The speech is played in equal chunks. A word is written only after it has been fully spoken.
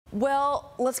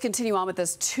Well, let's continue on with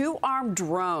this. Two armed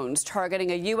drones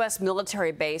targeting a U.S.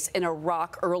 military base in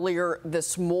Iraq earlier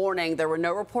this morning. There were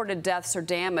no reported deaths or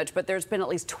damage, but there's been at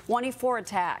least 24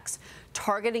 attacks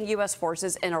targeting U.S.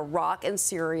 forces in Iraq and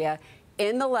Syria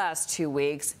in the last 2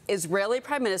 weeks. Israeli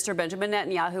Prime Minister Benjamin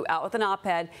Netanyahu out with an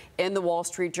op-ed in the Wall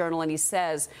Street Journal, and he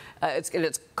says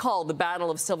it's called the Battle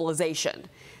of Civilization.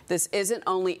 This isn't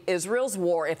only Israel's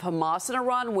war. If Hamas and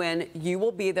Iran win, you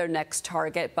will be their next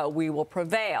target, but we will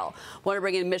prevail. I want to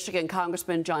bring in Michigan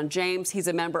Congressman John James. He's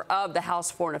a member of the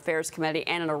House Foreign Affairs Committee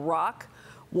and an Iraq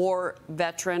war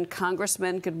veteran.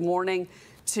 Congressman, good morning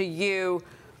to you.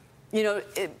 You know,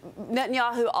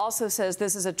 Netanyahu also says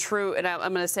this is a true, and I'm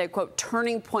going to say, quote,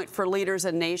 turning point for leaders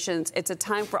and nations. It's a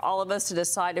time for all of us to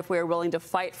decide if we are willing to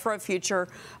fight for a future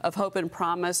of hope and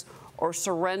promise or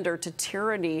surrender to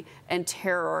tyranny and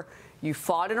terror. You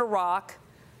fought in Iraq.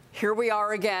 Here we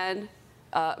are again,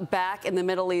 back in the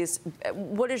Middle East.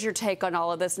 What is your take on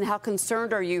all of this, and how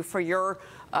concerned are you for your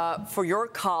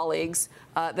colleagues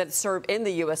that serve in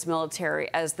the U.S.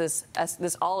 military as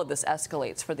all of this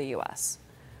escalates for the U.S.?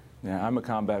 Yeah, I'm a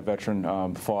combat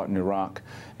veteran, fought in Iraq,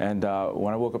 and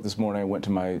when I woke up this morning, I went to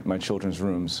my children's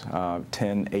rooms,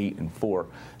 10, 8, and 4,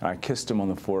 and I kissed them on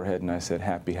the forehead and I said,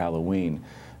 "Happy Halloween."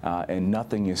 And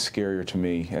nothing is scarier to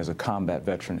me as a combat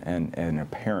veteran and a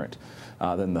parent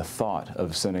than the thought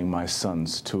of sending my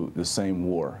sons to the same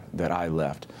war that I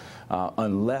left.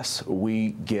 Unless we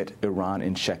get Iran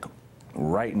in check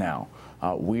right now,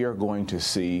 we are going to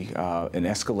see an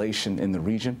escalation in the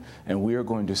region, and we are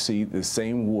going to see the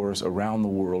same wars around the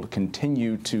world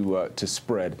continue to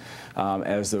spread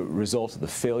as a result of the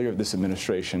failure of this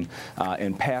administration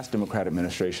and past Democratic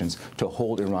administrations to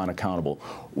hold Iran accountable.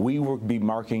 We will be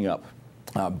marking up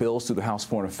bills to the House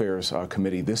Foreign Affairs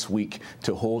Committee this week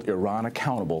to hold Iran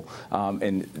accountable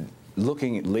and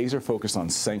looking laser focused on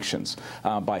sanctions.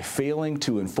 By failing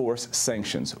to enforce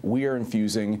sanctions, we are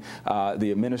infusing,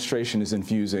 the administration is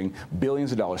infusing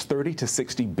billions of dollars, $30 to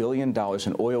 $60 billion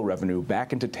in oil revenue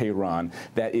back into Tehran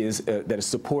that is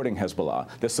supporting Hezbollah,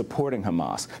 that's supporting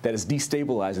Hamas, that is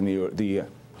destabilizing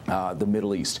the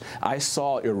Middle East. I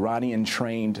saw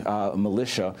Iranian-trained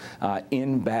militia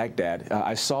in Baghdad.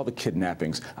 I saw the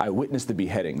kidnappings. I witnessed the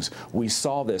beheadings. We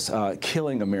saw this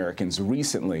killing Americans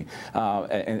recently.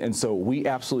 And so we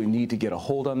absolutely need to get a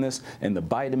hold on this, and the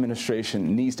Biden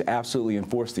administration needs to absolutely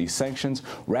enforce these sanctions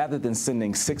rather than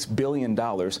sending $6 billion and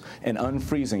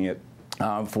unfreezing it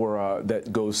that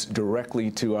goes directly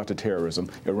to terrorism.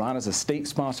 Iran is a state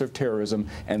sponsor of terrorism,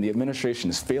 and the administration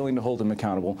is failing to hold them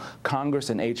accountable. Congress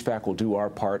and HVAC will do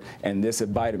our part, and this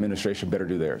Biden administration better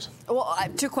do theirs. Well, I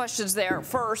have two questions there.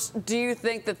 First, do you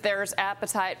think that there's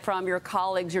appetite from your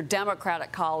colleagues, your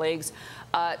Democratic colleagues,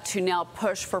 to now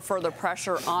push for further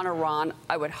pressure on Iran?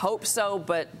 I would hope so,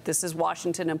 but this is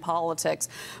Washington and politics.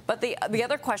 But the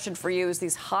other question for you is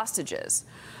these hostages.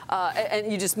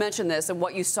 And you just mentioned this and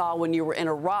what you saw when you were in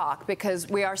Iraq, because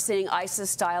we are seeing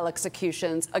ISIS-style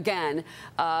executions again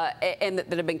and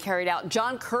that have been carried out.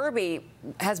 John Kirby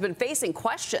has been facing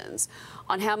questions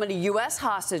on how many U.S.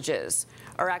 hostages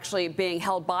are actually being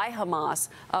held by Hamas.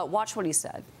 Watch what he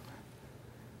said.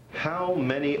 How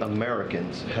many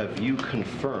Americans have you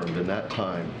confirmed in that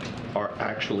time are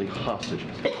actually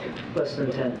hostages? Less than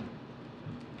 10.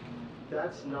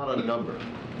 That's not a number.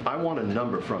 I want a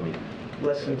number from you.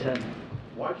 Less than 10.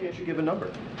 Why can't you give a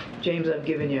number? James, I've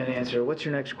given you an answer. What's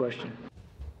your next question?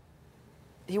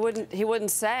 He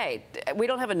wouldn't say. We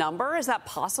don't have a number? Is that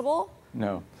possible?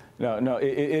 No. No,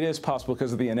 it is possible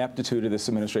because of the ineptitude of this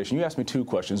administration. You asked me two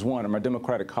questions. One, are my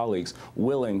Democratic colleagues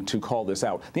willing to call this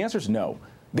out? The answer is no.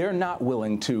 They're not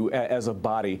willing to, as a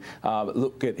body,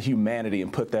 look at humanity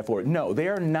and put that forward. No, they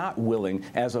are not willing,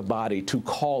 as a body, to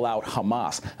call out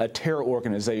Hamas, a terror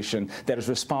organization that is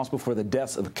responsible for the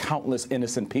deaths of countless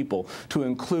innocent people, to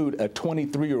include a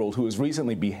 23-year-old who was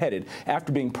recently beheaded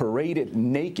after being paraded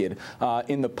naked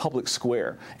in the public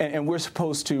square. And we're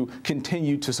supposed to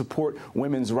continue to support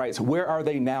women's rights. Where are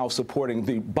they now supporting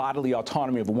the bodily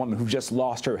autonomy of a woman who just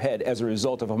lost her head as a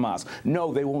result of Hamas?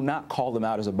 No, they will not call them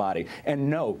out as a body. And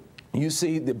no, you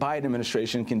see the Biden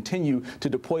administration continue to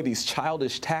deploy these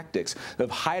childish tactics of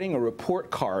hiding a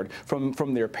report card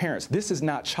from their parents. This is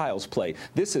not child's play.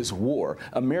 This is war.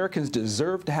 Americans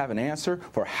deserve to have an answer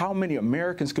for how many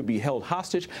Americans could be held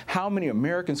hostage, how many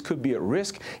Americans could be at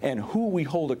risk, and who we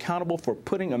hold accountable for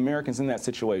putting Americans in that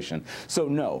situation. So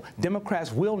no,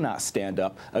 Democrats will not stand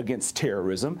up against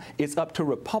terrorism. It's up to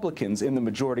Republicans in the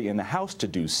majority in the House to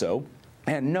do so.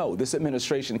 And no, this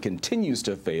administration continues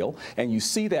to fail, and you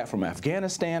see that from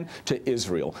Afghanistan to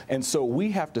Israel. And so we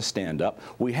have to stand up.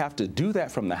 We have to do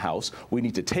that from the House. We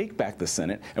need to take back the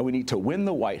Senate, and we need to win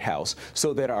the White House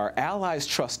so that our allies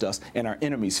trust us and our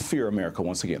enemies fear America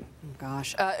once again.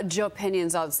 Gosh. Joe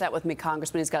Pinion's on set with me,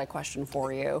 Congressman. He's got a question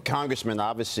for you. Congressman,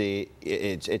 obviously,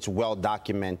 it's well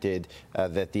documented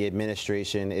that the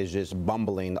administration is just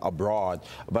bumbling abroad.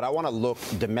 But I want to look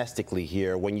domestically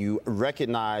here. When you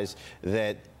recognize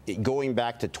that going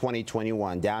back to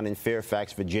 2021 down in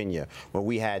Fairfax, Virginia, where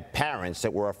we had parents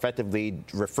that were effectively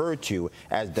referred to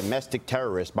as domestic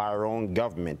terrorists by our own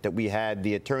government, that we had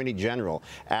the Attorney General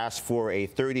ask for a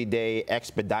 30-day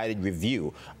expedited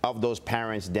review of those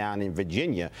parents down in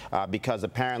Virginia because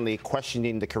apparently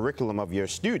questioning the curriculum of your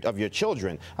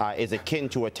children is akin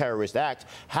to a terrorist act.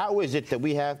 How is it that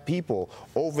we have people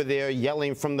over there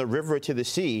yelling from the river to the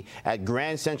sea at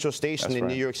Grand Central Station in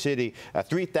New York City,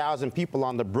 3,000 people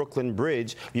on the Brooklyn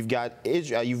Bridge? You've got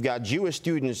Jewish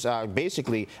students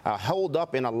basically held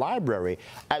up in a library.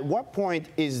 At what point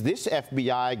is this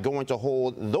FBI going to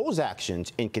hold those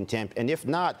actions in contempt? And if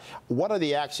not, what are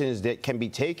the actions that can be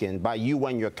taken by you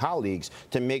and your colleagues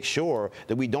to make sure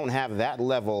that we don't have that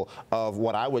level of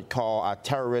what I would call a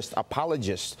terrorist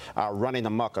apologist running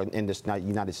amok in this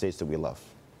United States that we love?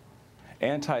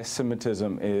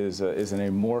 Anti-Semitism is an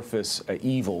amorphous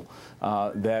evil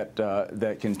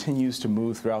that continues to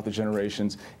move throughout the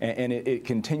generations, and it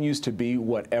continues to be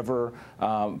whatever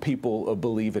people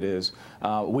believe it is.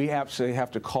 We actually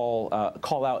have to call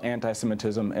out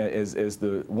anti-Semitism as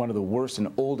one of the worst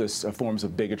and oldest forms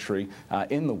of bigotry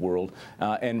in the world,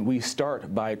 and we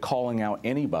start by calling out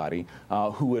anybody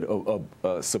who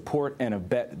would support and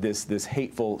abet this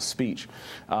hateful speech.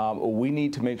 We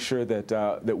need to make sure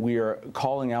that we are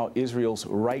calling out Israel's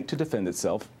right to defend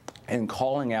itself and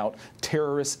calling out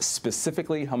terrorists,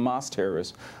 specifically Hamas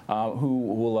terrorists, who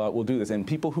will do this, and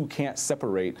people who can't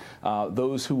separate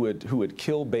those who would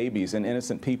kill babies and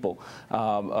innocent people.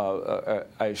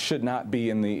 I should not be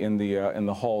in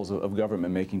the halls of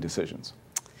government making decisions.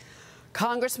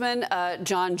 Congressman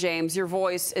John James, your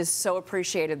voice is so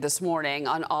appreciated this morning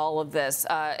on all of this.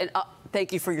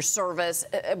 Thank you for your service,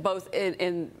 both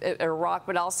in Iraq,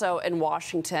 but also in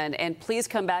Washington. And please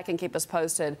come back and keep us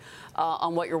posted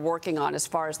on what you're working on as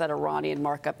far as that Iranian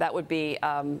markup. That would be,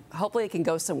 hopefully it can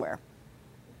go somewhere.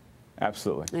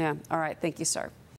 Absolutely. Yeah. All right. Thank you, sir.